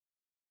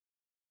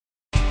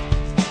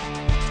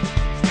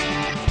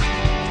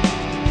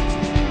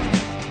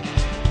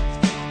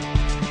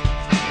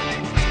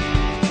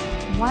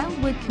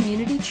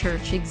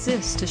Wildwood Church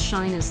exists to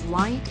shine as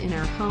light in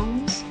our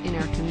homes, in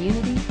our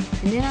community,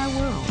 and in our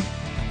world.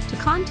 To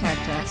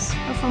contact us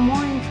or for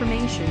more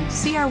information,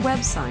 see our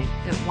website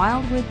at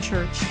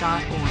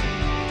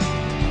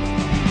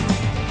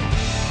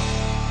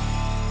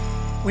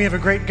wildwoodchurch.org. We have a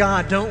great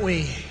God, don't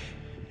we?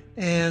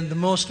 And the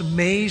most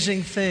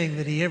amazing thing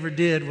that He ever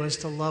did was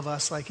to love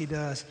us like He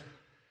does.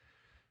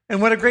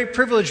 And what a great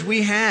privilege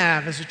we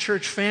have as a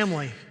church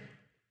family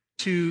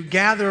to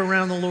gather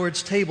around the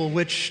Lord's table,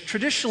 which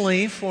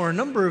traditionally for a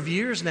number of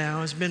years now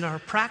has been our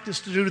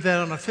practice to do that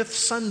on a fifth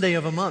Sunday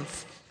of a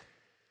month.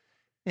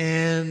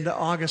 And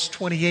August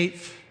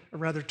 28th, or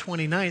rather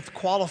 29th,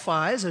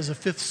 qualifies as a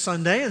fifth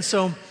Sunday. And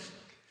so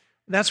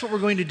that's what we're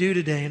going to do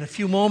today. In a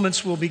few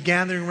moments, we'll be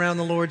gathering around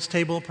the Lord's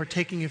table,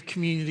 partaking of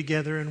communion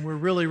together, and we're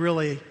really,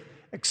 really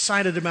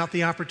excited about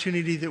the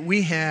opportunity that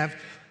we have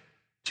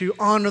to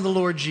honor the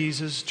Lord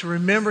Jesus, to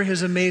remember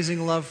His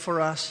amazing love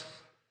for us,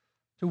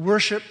 to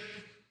worship,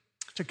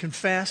 to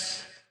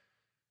confess,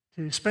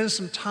 to spend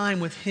some time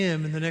with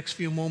Him in the next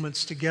few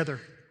moments together.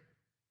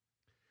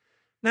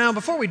 Now,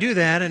 before we do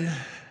that, and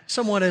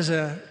somewhat as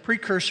a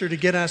precursor to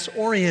get us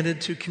oriented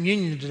to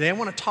communion today, I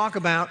want to talk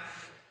about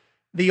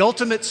the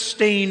ultimate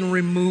stain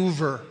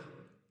remover.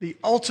 The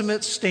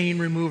ultimate stain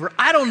remover.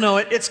 I don't know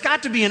it. It's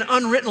got to be an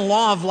unwritten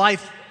law of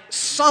life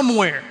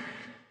somewhere.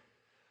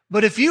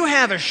 But if you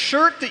have a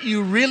shirt that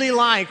you really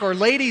like, or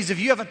ladies, if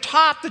you have a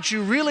top that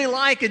you really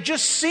like, it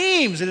just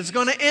seems that it's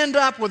going to end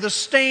up with a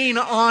stain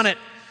on it.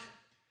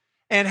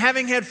 And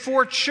having had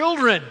 4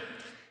 children,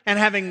 and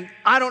having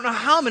I don't know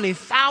how many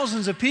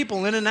thousands of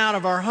people in and out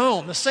of our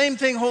home, the same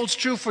thing holds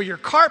true for your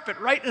carpet.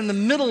 Right in the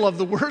middle of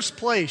the worst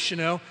place,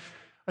 a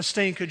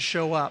stain could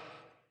show up.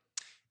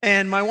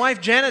 And my wife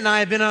Janet and I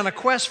have been on a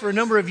quest for a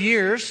number of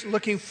years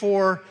looking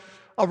for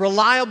a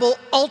reliable,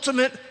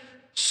 ultimate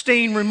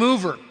stain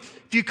remover.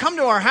 If you come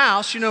to our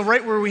house,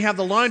 right where we have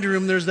the laundry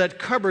room, there's that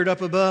cupboard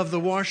up above the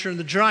washer and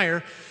the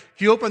dryer.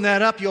 If you open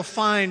that up, you'll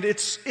find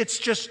it's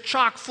just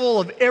chock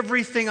full of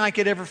everything I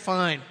could ever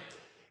find.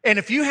 And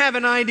if you have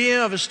an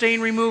idea of a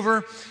stain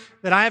remover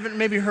that I haven't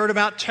maybe heard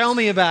about, tell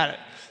me about it,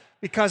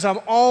 because I'm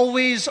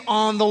always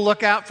on the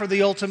lookout for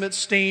the ultimate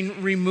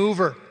stain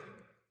remover.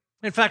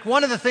 In fact,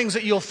 one of the things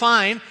that you'll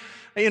find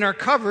in our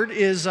cupboard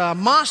is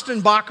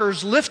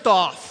Mostenbacher's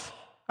Liftoff.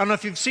 I don't know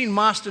if you've seen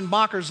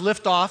Mostenbacher's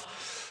Liftoff,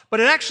 but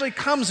it actually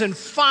comes in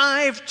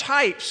 5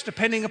 types,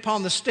 depending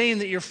upon the stain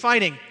that you're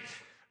fighting.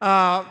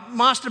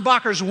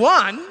 Mostenbacher's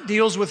 1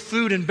 deals with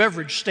food and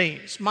beverage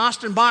stains.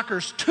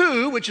 Mostenbacher's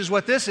 2, which is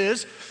what this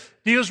is,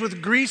 deals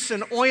with grease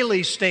and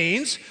oily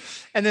stains.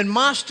 And then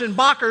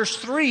Mostenbacher's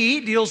 3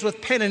 deals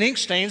with pen and ink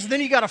stains. And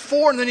then you got a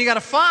 4, and then you got a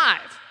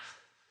 5.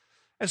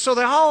 And so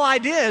the whole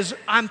idea is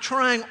I'm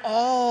trying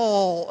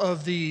all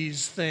of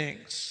these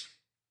things.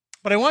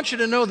 But I want you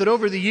to know that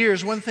over the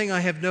years, one thing I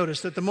have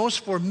noticed, that the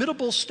most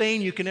formidable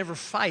stain you can ever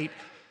fight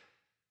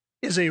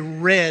is a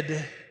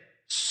red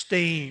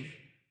stain.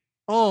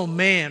 Oh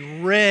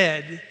man,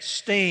 red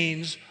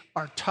stains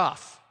are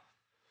tough.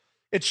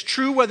 It's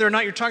true whether or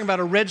not you're talking about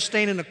a red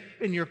stain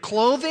in your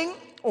clothing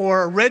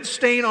or a red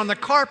stain on the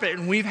carpet,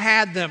 and we've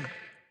had them.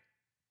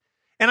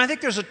 And I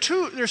think there's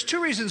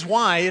 2 reasons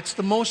why it's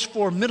the most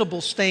formidable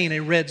stain,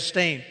 a red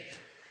stain.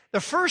 The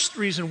first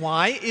reason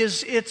why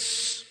is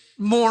it's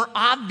more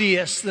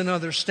obvious than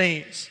other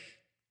stains.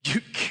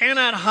 You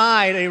cannot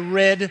hide a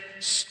red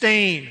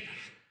stain.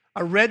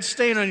 A red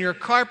stain on your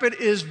carpet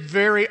is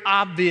very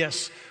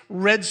obvious.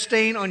 Red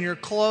stain on your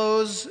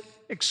clothes,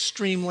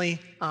 extremely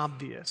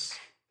obvious.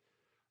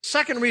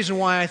 Second reason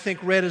why I think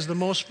red is the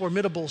most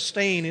formidable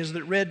stain is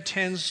that red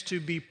tends to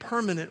be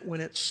permanent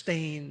when it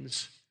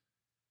stains.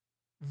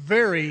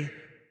 Very,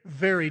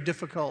 very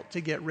difficult to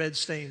get red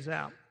stains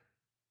out.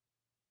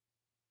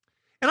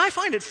 And I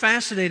find it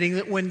fascinating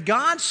that when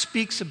God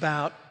speaks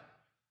about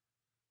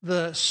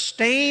the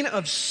stain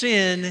of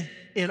sin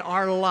in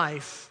our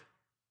life,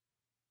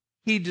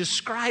 He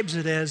describes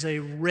it as a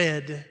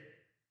red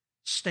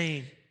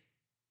stain.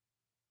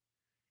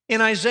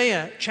 In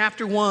Isaiah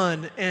chapter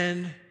 1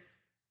 and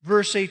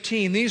verse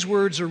 18, these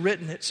words are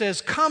written. It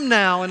says, "Come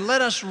now and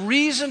let us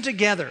reason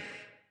together.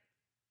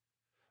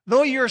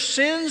 Though your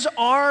sins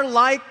are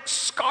like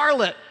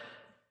scarlet,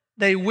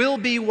 they will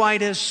be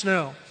white as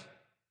snow.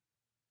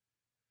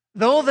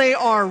 Though they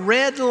are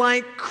red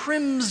like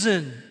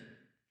crimson,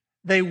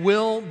 they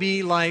will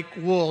be like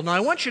wool." Now I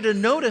want you to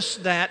notice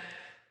that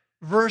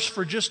verse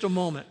for just a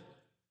moment.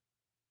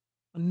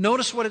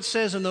 Notice what it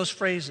says in those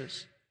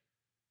phrases.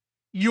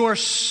 Your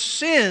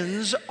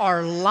sins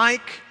are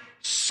like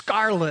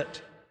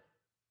scarlet.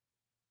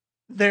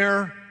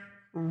 They're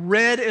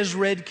red as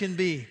red can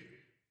be.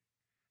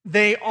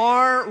 They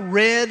are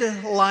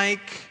red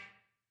like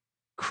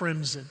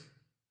crimson.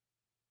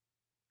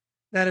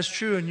 That is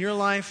true in your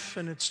life,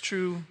 and it's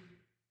true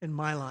in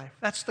my life.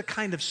 That's the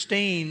kind of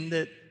stain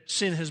that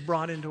sin has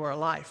brought into our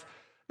life.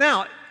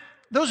 Now,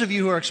 those of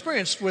you who are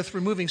experienced with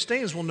removing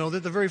stains will know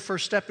that the very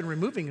first step in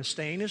removing a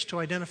stain is to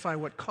identify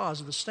what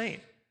caused the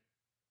stain.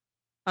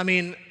 I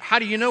mean, how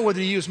do you know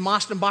whether you use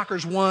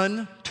Mostenbacher's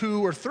 1,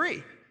 2, or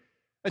 3?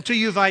 until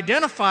you've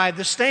identified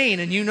the stain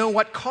and you know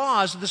what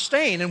caused the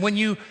stain. And when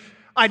you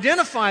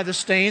identify the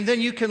stain, then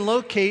you can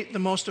locate the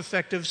most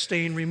effective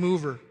stain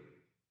remover.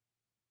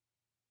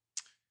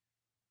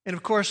 And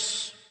of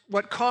course,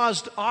 what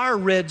caused our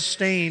red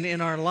stain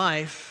in our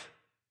life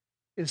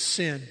is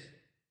sin.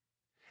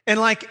 And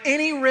like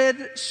any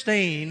red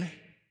stain,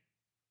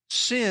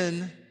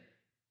 sin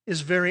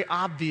is very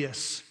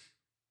obvious.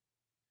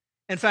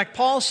 In fact,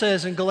 Paul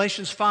says in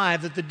Galatians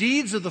 5 that the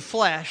deeds of the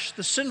flesh,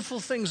 the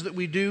sinful things that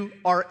we do,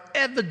 are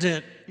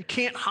evident. You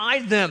can't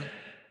hide them.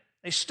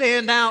 They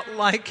stand out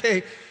like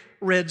a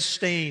red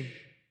stain.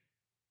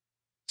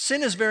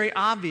 Sin is very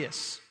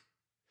obvious.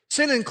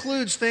 Sin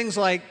includes things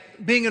like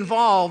being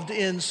involved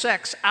in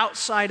sex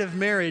outside of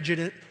marriage,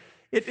 and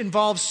it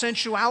involves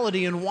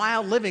sensuality and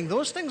wild living.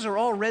 Those things are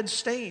all red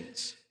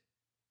stains.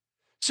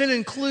 Sin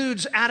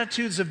includes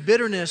attitudes of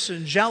bitterness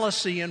and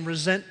jealousy and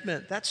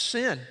resentment. That's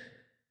sin.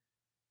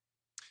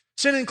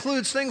 Sin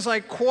includes things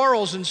like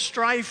quarrels and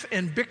strife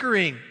and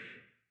bickering.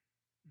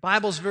 The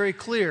Bible's very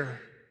clear.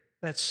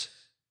 That's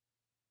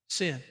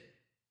sin.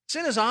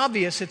 Sin is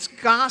obvious. It's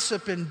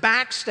gossip and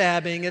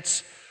backstabbing.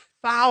 It's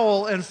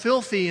foul and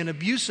filthy and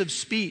abusive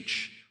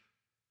speech.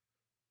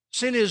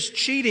 Sin is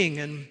cheating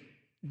and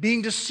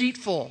being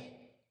deceitful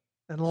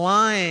and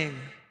lying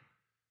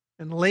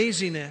and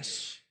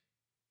laziness.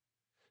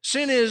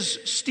 Sin is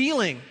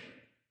stealing.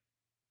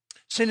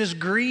 Sin is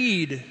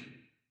greed.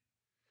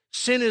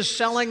 Sin is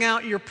selling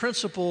out your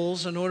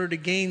principles in order to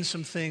gain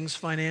some things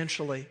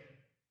financially.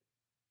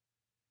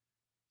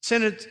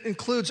 Sin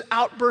includes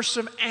outbursts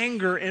of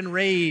anger and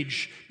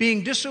rage.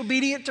 Being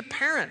disobedient to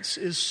parents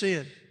is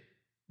sin.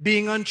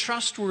 Being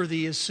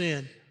untrustworthy is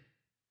sin.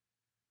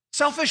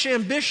 Selfish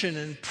ambition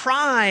and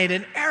pride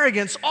and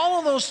arrogance, all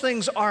of those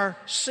things are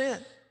sin.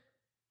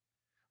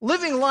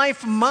 Living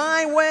life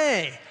my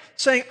way,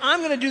 saying,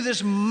 I'm going to do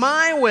this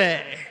my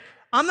way.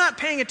 I'm not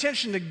paying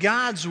attention to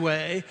God's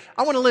way.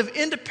 I want to live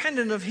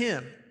independent of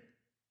Him.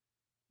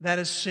 That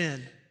is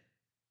sin.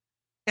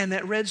 And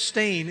that red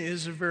stain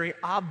is a very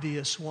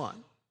obvious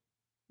one.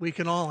 We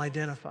can all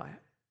identify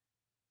it.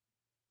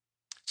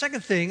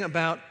 Second thing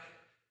about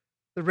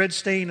the red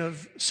stain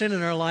of sin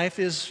in our life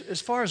is,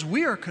 as far as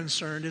we are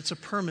concerned, it's a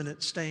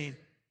permanent stain.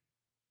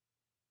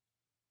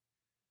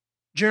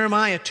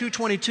 Jeremiah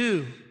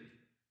 2:22,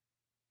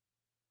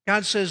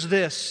 God says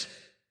this,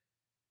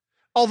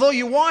 although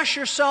you wash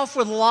yourself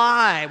with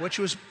lye, which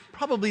was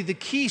probably the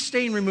key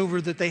stain remover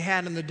that they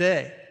had in the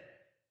day,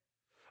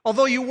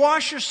 although you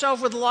wash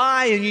yourself with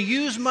lye and you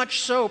use much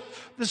soap,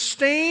 the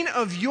stain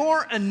of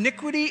your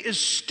iniquity is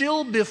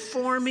still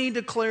before me,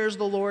 declares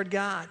the Lord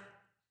God.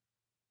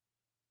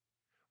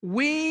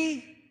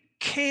 We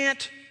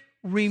can't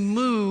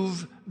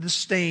remove the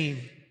stain.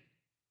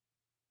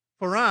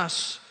 For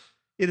us,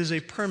 it is a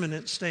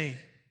permanent stain.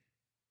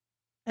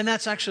 And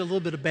that's actually a little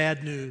bit of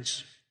bad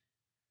news.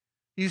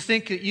 You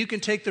think that you can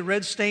take the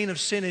red stain of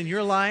sin in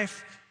your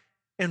life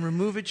and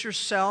remove it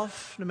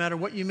yourself, no matter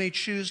what you may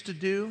choose to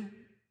do?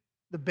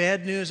 The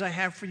bad news I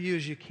have for you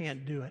is you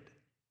can't do it.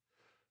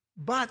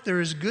 But there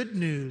is good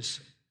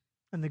news,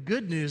 and the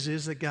good news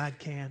is that God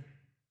can.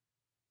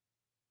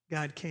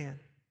 God can.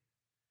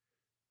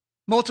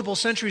 Multiple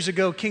centuries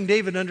ago, King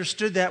David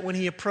understood that when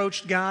he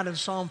approached God in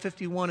Psalm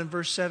 51 and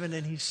verse 7,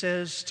 and he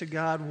says to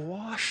God,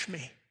 wash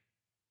me.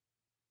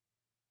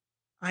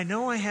 I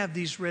know I have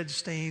these red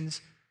stains.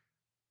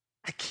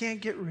 I can't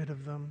get rid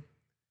of them.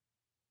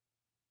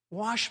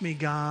 Wash me,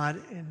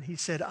 God. And he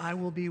said, I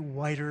will be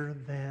whiter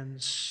than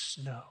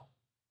snow.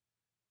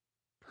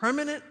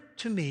 Permanent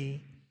to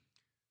me,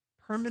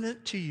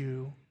 permanent to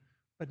you,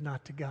 but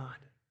not to God.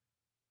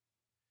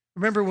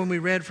 Remember when we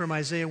read from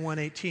Isaiah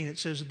 1:18, it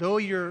says, though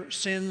your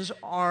sins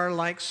are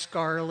like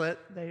scarlet,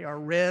 they are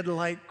red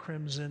like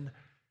crimson.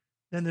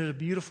 Then there's a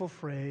beautiful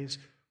phrase,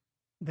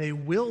 they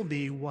will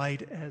be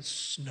white as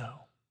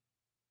snow.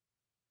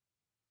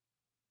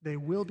 They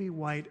will be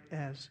white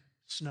as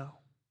snow.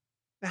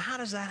 Now, how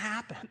does that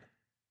happen?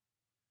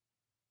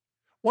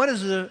 What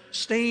is the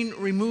stain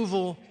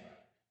removal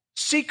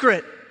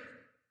secret?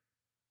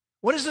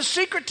 What is the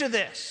secret to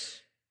this?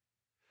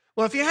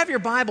 Well, if you have your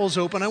Bibles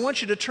open, I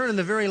want you to turn in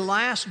the very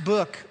last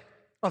book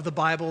of the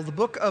Bible, the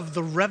book of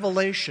the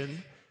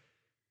Revelation,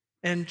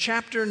 and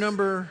chapter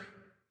number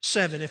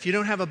 7. If you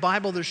don't have a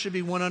Bible, there should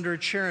be one under a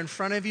chair in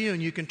front of you,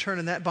 and you can turn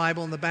in that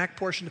Bible in the back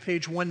portion to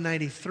page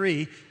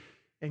 193,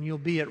 and you'll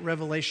be at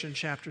Revelation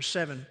chapter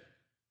 7.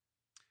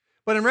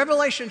 But in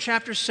Revelation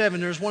chapter 7,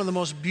 there's one of the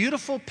most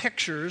beautiful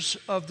pictures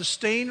of the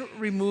stain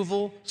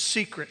removal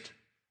secret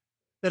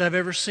that I've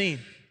ever seen.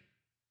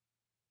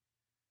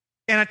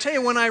 And I tell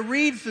you, when I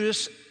read through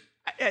this,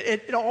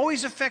 it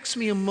always affects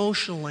me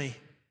emotionally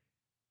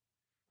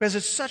because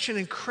it's such an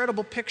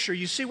incredible picture.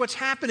 You see what's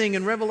happening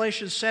in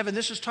Revelation 7.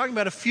 This is talking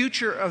about a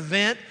future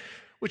event,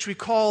 which we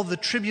call the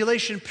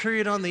tribulation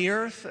period on the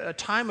earth, a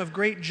time of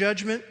great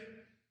judgment.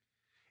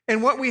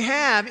 And what we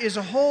have is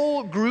a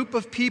whole group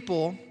of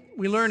people,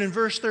 we learn in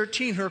verse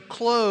 13, who are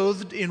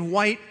clothed in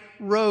white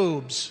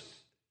robes.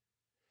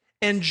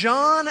 And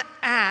John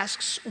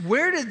asks,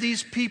 where did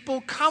these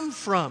people come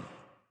from?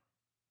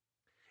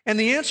 And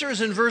the answer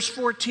is in verse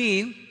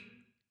 14,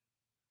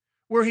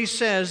 where he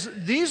says,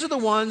 these are the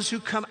ones who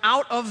come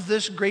out of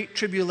this great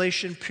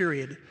tribulation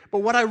period.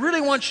 But what I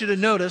really want you to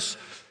notice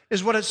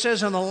is what it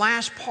says on the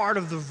last part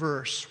of the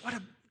verse. What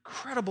an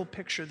incredible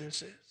picture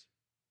this is.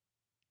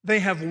 They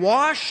have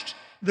washed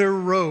their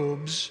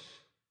robes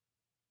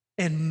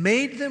and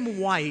made them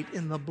white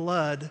in the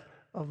blood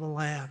of the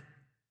Lamb.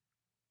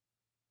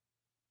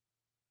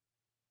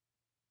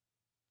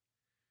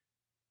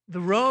 The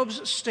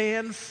robes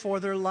stand for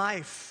their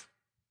life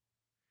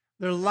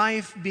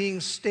being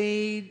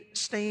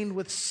stained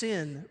with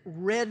sin,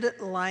 red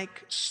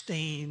like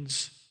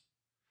stains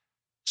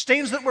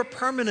that were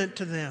permanent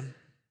to them.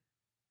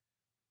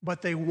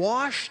 But they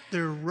washed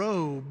their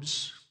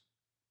robes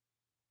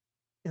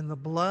in the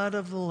blood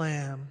of the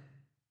Lamb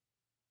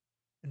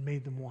and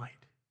made them white.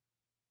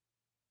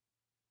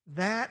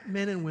 That,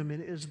 men and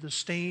women, is the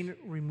stain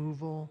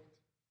removal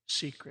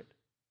secret.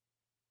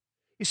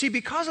 You see,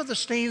 because of the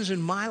stains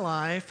in my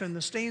life and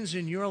the stains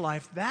in your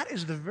life, that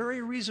is the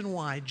very reason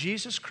why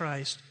Jesus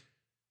Christ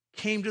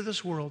came to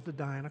this world to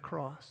die on a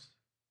cross.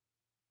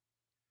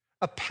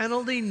 A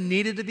penalty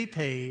needed to be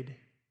paid,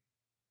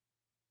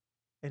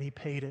 and he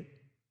paid it.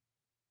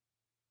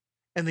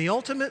 And the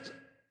ultimate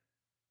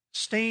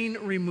stain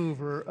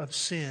remover of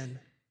sin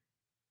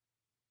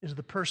is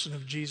the person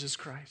of Jesus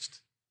Christ.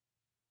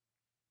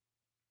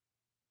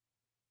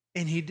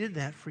 And he did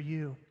that for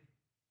you.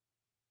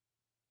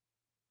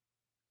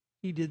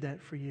 He did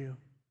that for you.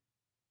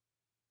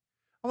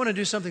 I want to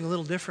do something a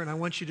little different. I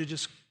want you to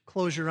just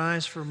close your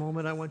eyes for a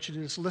moment. I want you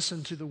to just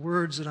listen to the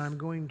words that I'm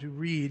going to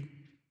read.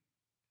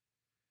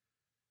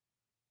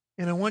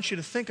 And I want you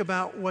to think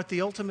about what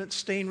the ultimate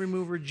stain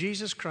remover,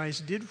 Jesus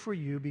Christ, did for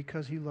you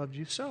because he loved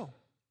you so.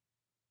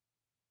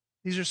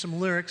 These are some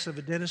lyrics of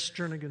a Dennis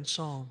Jernigan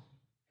song.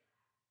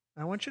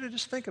 I want you to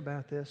just think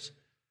about this.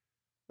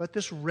 Let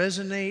this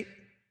resonate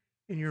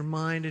in your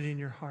mind and in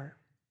your heart.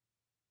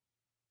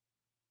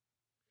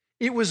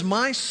 It was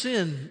my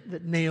sin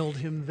that nailed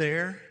him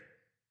there.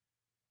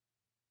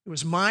 It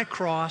was my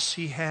cross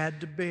he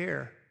had to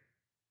bear.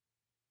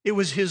 It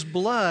was his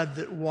blood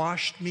that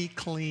washed me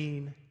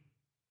clean.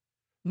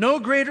 No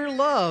greater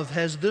love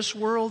has this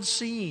world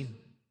seen.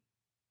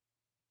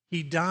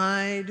 He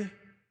died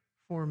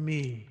for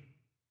me.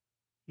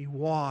 He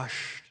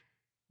washed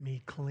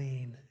me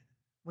clean.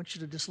 I want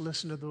you to just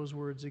listen to those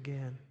words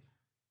again.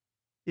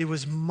 It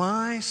was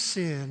my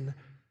sin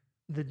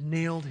that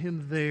nailed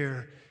him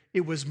there.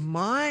 It was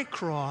my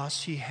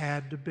cross he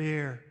had to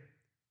bear.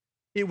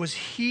 It was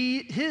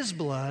his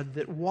blood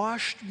that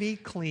washed me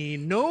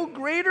clean. No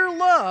greater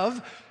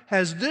love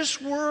has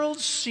this world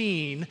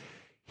seen.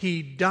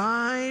 He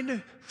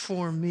died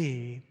for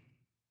me.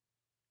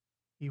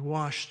 He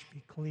washed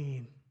me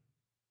clean.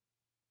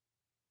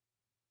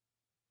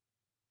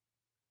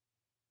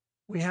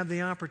 We have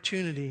the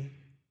opportunity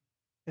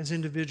as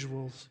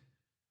individuals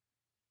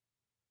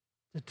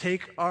to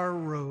take our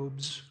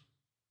robes,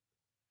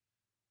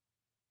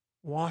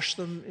 wash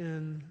them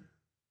in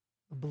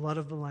the blood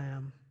of the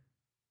Lamb,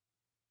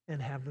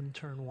 and have them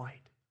turn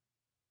white.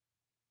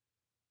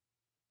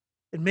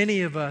 And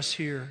many of us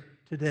here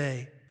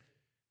today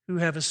who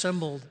have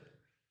assembled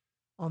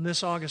on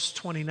this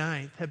August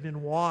 29th have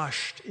been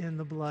washed in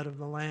the blood of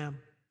the Lamb.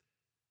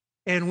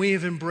 And we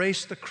have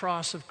embraced the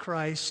cross of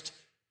Christ,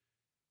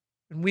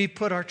 and we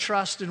put our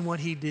trust in what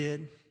he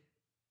did,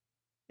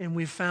 and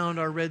we found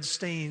our red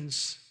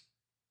stains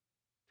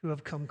to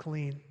have come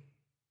clean.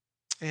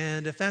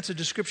 And if that's a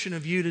description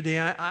of you today,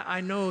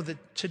 I know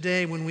that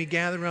today when we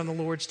gather around the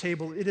Lord's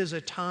table, it is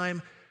a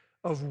time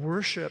of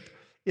worship.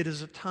 It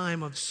is a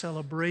time of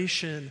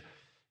celebration.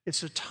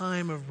 It's a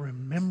time of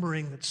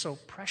remembering that's so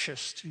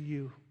precious to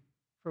you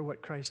for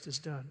what Christ has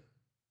done.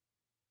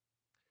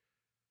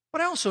 But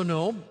I also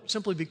know,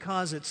 simply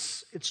because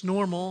it's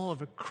normal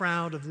of a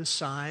crowd of this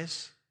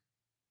size,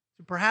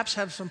 to perhaps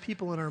have some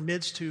people in our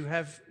midst who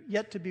have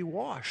yet to be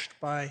washed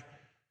by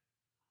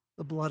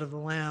the blood of the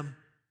Lamb.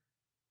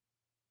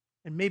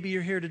 And maybe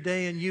you're here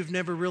today and you've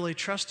never really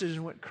trusted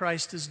in what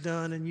Christ has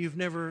done, and you've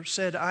never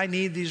said, I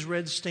need these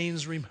red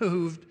stains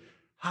removed.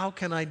 How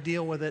can I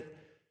deal with it?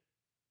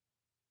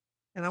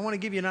 And I want to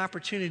give you an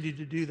opportunity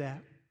to do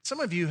that. Some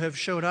of you have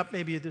showed up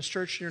maybe at this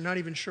church and you're not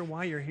even sure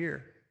why you're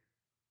here.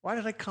 Why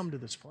did I come to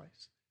this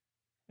place?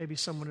 Maybe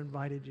someone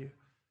invited you.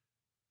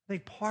 I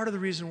think part of the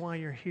reason why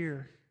you're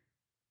here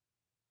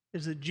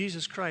is that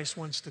Jesus Christ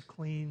wants to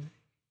clean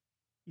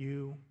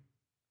you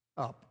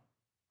up.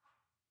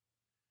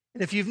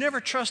 And if you've never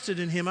trusted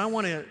in him, I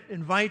want to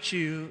invite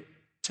you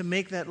to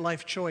make that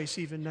life choice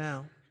even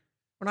now.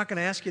 We're not going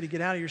to ask you to get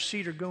out of your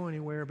seat or go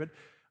anywhere, but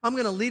I'm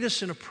going to lead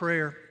us in a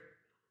prayer.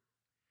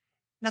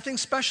 Nothing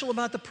special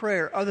about the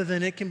prayer other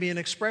than it can be an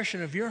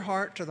expression of your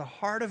heart to the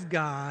heart of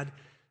God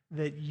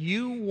that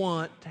you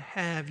want to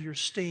have your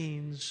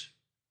stains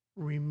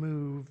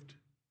removed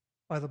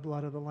by the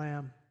blood of the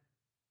Lamb.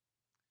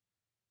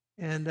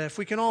 And if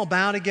we can all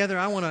bow together,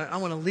 I want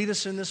to lead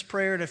us in this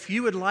prayer. And if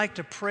you would like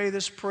to pray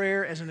this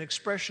prayer as an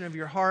expression of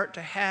your heart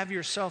to have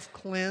yourself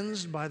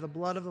cleansed by the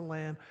blood of the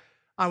Lamb,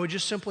 I would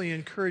just simply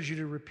encourage you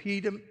to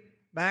repeat them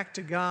back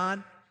to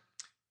God.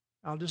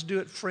 I'll just do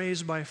it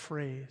phrase by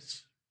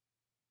phrase.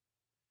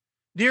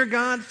 Dear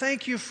God,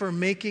 thank you for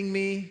making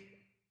me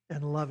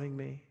and loving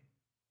me.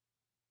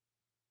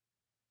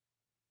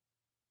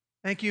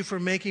 Thank you for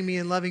making me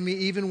and loving me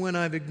even when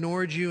I've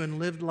ignored you and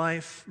lived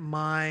life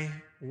my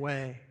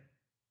way.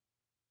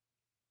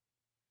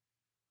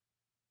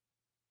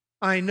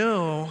 I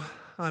know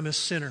I'm a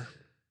sinner.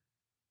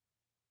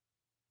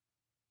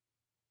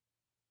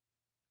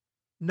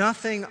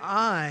 Nothing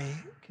I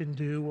can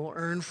do will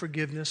earn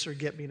forgiveness or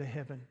get me to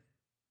heaven.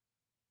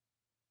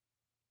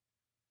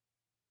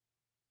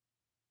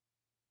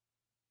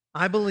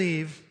 I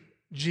believe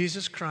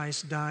Jesus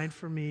Christ died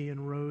for me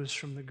and rose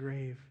from the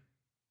grave.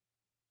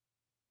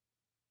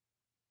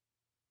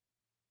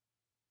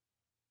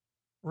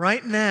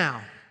 Right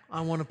now,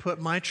 I want to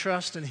put my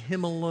trust in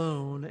Him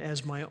alone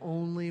as my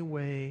only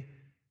way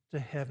to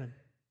heaven.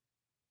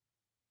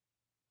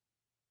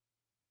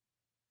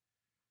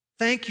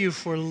 Thank you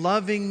for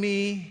loving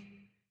me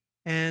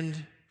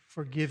and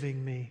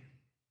forgiving me.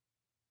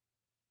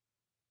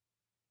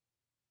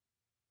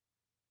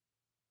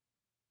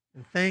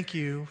 And thank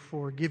you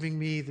for giving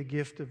me the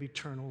gift of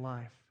eternal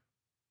life.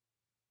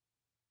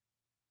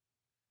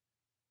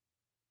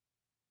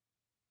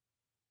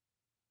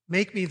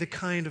 Make me the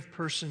kind of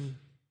person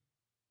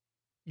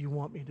you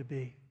want me to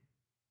be.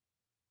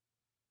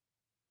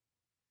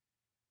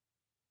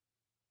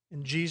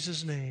 In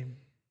Jesus' name,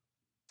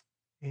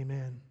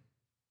 amen.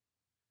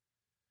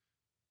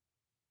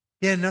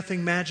 Yeah,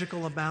 nothing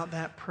magical about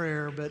that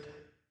prayer, but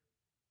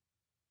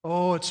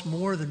oh, it's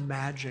more than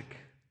magic.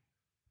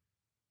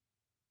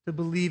 To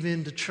believe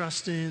in, to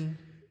trust in,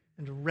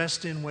 and to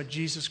rest in what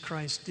Jesus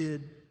Christ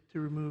did to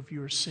remove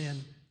your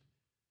sin.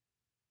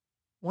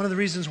 One of the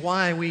reasons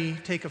why we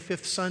take a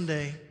fifth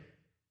Sunday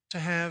to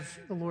have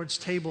the Lord's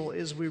table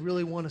is we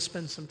really want to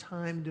spend some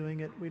time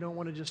doing it. We don't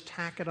want to just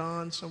tack it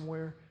on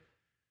somewhere.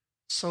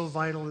 It's so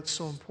vital, it's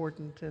so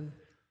important. And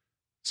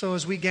so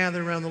as we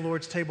gather around the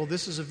Lord's table,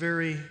 this is a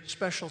very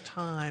special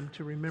time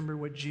to remember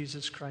what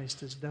Jesus Christ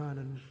has done.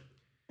 And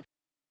I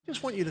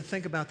just want you to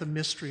think about the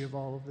mystery of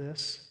all of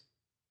this.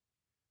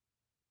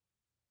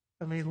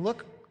 I mean,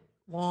 look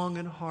long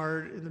and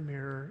hard in the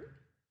mirror.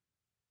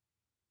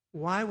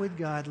 Why would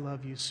God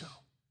love you so?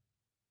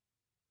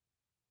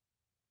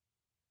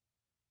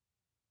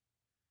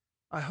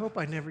 I hope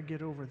I never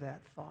get over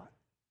that thought.